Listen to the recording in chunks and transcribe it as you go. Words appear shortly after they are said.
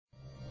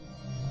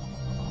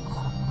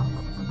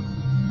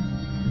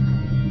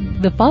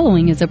The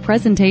following is a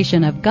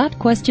presentation of Got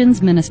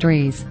Questions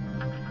Ministries.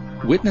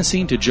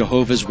 Witnessing to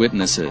Jehovah's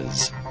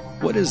Witnesses.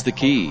 What is the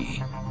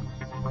key?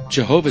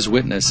 Jehovah's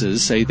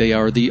Witnesses say they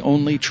are the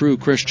only true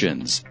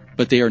Christians,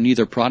 but they are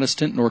neither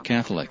Protestant nor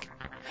Catholic.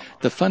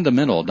 The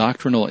fundamental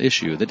doctrinal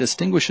issue that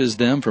distinguishes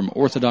them from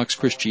Orthodox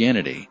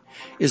Christianity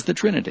is the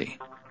Trinity.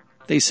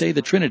 They say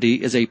the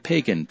Trinity is a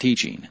pagan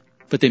teaching,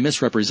 but they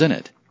misrepresent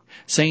it,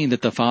 saying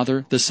that the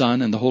Father, the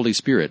Son, and the Holy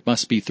Spirit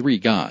must be three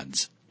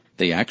gods.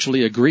 They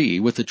actually agree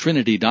with the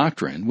Trinity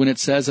doctrine when it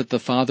says that the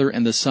Father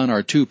and the Son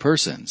are two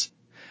persons.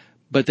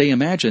 But they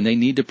imagine they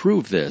need to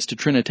prove this to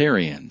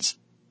Trinitarians.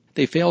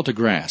 They fail to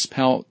grasp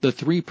how the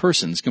three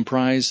persons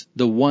comprise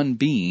the one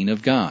being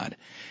of God,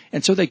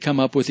 and so they come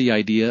up with the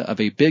idea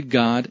of a big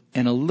God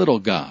and a little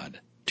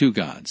God, two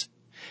gods.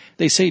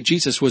 They say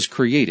Jesus was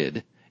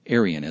created,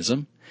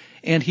 Arianism,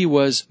 and he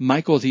was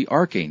Michael the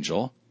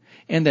Archangel,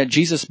 and that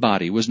Jesus'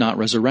 body was not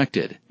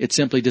resurrected, it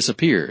simply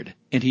disappeared,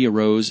 and he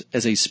arose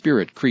as a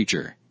spirit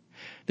creature.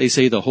 They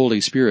say the Holy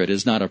Spirit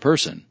is not a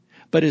person,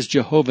 but is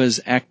Jehovah's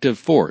active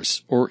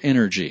force or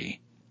energy.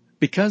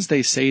 Because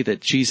they say that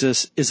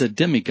Jesus is a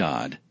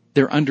demigod,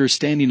 their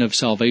understanding of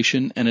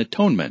salvation and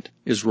atonement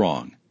is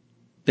wrong.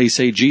 They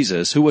say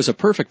Jesus, who was a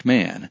perfect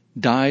man,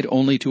 died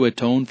only to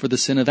atone for the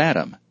sin of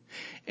Adam,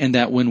 and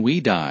that when we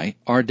die,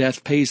 our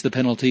death pays the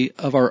penalty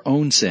of our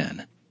own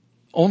sin.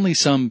 Only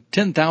some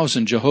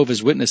 10,000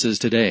 Jehovah's Witnesses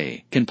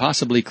today can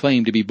possibly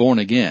claim to be born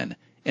again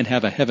and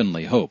have a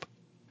heavenly hope.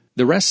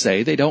 The rest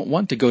say they don't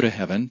want to go to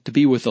heaven to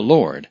be with the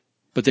Lord,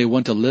 but they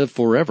want to live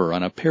forever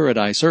on a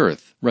paradise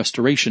earth,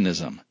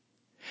 restorationism.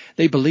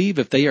 They believe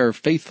if they are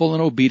faithful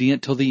and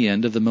obedient till the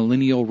end of the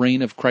millennial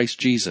reign of Christ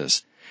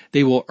Jesus,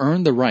 they will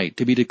earn the right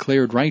to be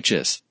declared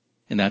righteous,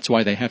 and that's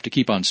why they have to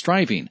keep on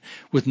striving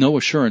with no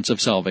assurance of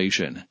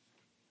salvation.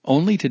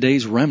 Only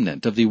today's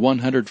remnant of the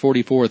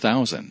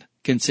 144,000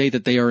 can say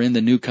that they are in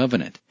the new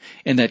covenant,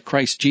 and that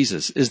Christ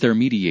Jesus is their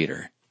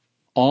mediator.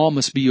 All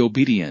must be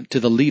obedient to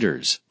the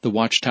leaders, the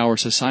Watchtower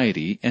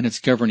Society and its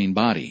governing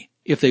body,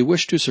 if they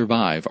wish to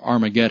survive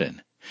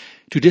Armageddon.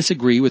 To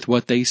disagree with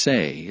what they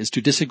say is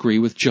to disagree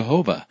with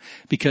Jehovah,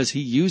 because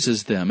he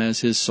uses them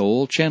as his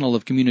sole channel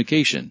of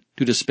communication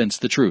to dispense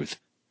the truth.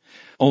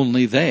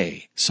 Only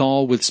they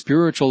saw with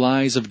spiritual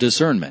eyes of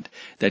discernment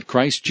that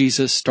Christ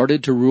Jesus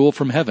started to rule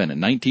from heaven in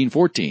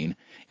 1914,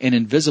 an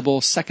invisible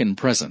second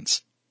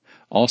presence.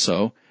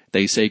 Also,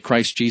 they say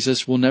Christ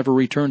Jesus will never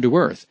return to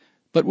earth,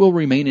 but will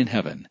remain in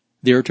heaven,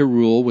 there to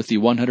rule with the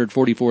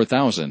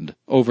 144,000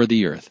 over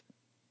the earth.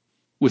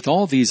 With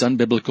all these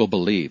unbiblical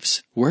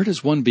beliefs, where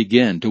does one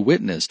begin to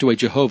witness to a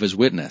Jehovah's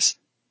Witness?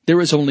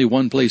 There is only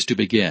one place to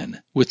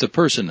begin, with the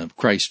person of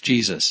Christ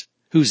Jesus,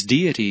 whose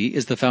deity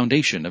is the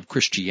foundation of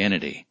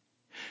Christianity.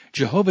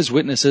 Jehovah's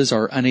Witnesses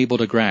are unable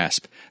to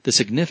grasp the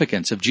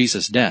significance of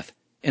Jesus' death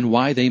and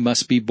why they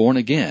must be born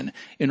again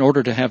in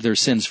order to have their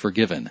sins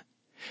forgiven.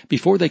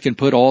 Before they can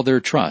put all their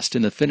trust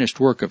in the finished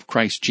work of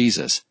Christ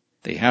Jesus,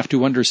 they have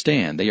to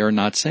understand they are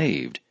not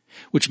saved,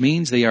 which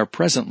means they are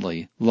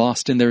presently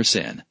lost in their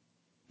sin.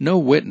 No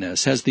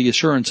witness has the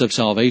assurance of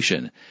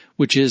salvation,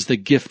 which is the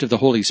gift of the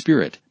Holy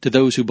Spirit to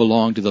those who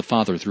belong to the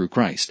Father through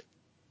Christ.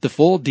 The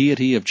full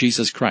deity of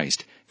Jesus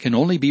Christ can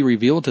only be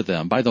revealed to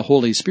them by the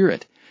Holy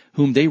Spirit,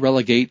 whom they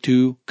relegate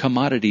to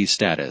commodity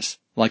status,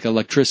 like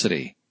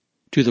electricity.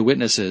 To the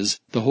witnesses,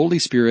 the Holy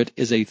Spirit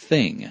is a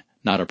thing,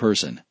 not a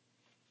person.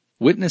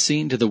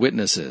 Witnessing to the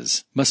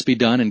witnesses must be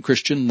done in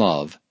Christian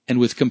love and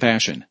with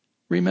compassion.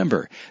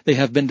 Remember, they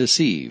have been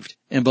deceived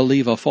and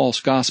believe a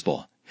false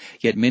gospel,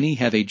 yet many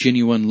have a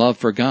genuine love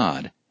for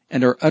God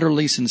and are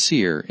utterly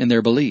sincere in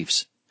their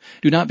beliefs.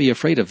 Do not be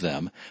afraid of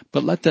them,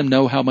 but let them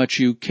know how much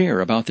you care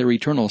about their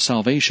eternal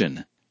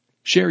salvation.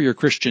 Share your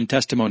Christian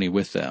testimony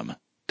with them.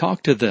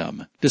 Talk to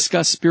them.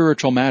 Discuss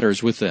spiritual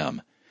matters with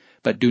them.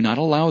 But do not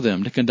allow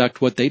them to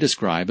conduct what they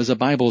describe as a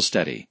Bible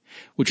study,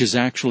 which is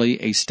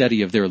actually a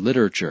study of their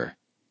literature.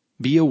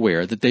 Be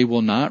aware that they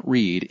will not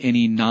read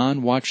any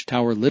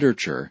non-Watchtower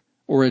literature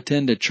or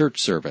attend a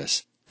church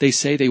service. They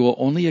say they will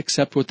only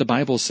accept what the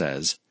Bible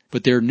says,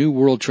 but their New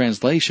World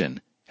Translation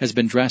has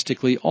been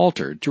drastically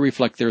altered to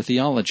reflect their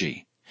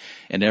theology,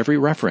 and every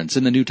reference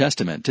in the New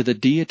Testament to the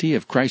deity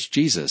of Christ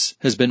Jesus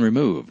has been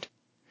removed.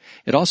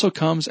 It also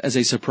comes as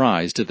a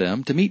surprise to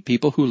them to meet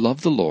people who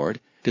love the Lord,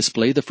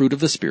 display the fruit of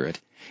the Spirit,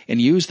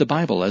 and use the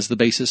Bible as the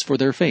basis for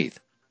their faith.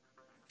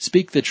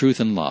 Speak the truth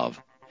in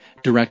love.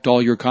 Direct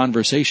all your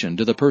conversation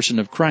to the person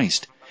of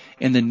Christ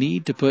and the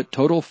need to put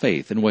total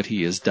faith in what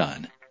he has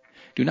done.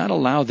 Do not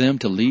allow them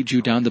to lead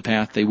you down the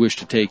path they wish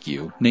to take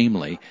you,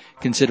 namely,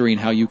 considering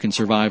how you can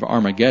survive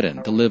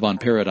Armageddon to live on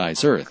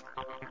paradise earth.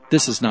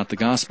 This is not the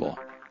gospel.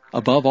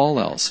 Above all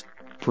else,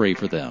 pray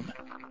for them.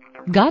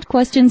 Got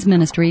Questions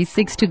Ministry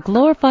seeks to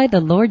glorify the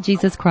Lord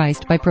Jesus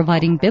Christ by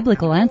providing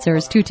biblical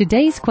answers to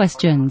today's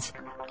questions.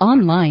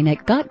 Online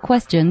at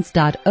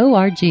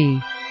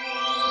gotquestions.org.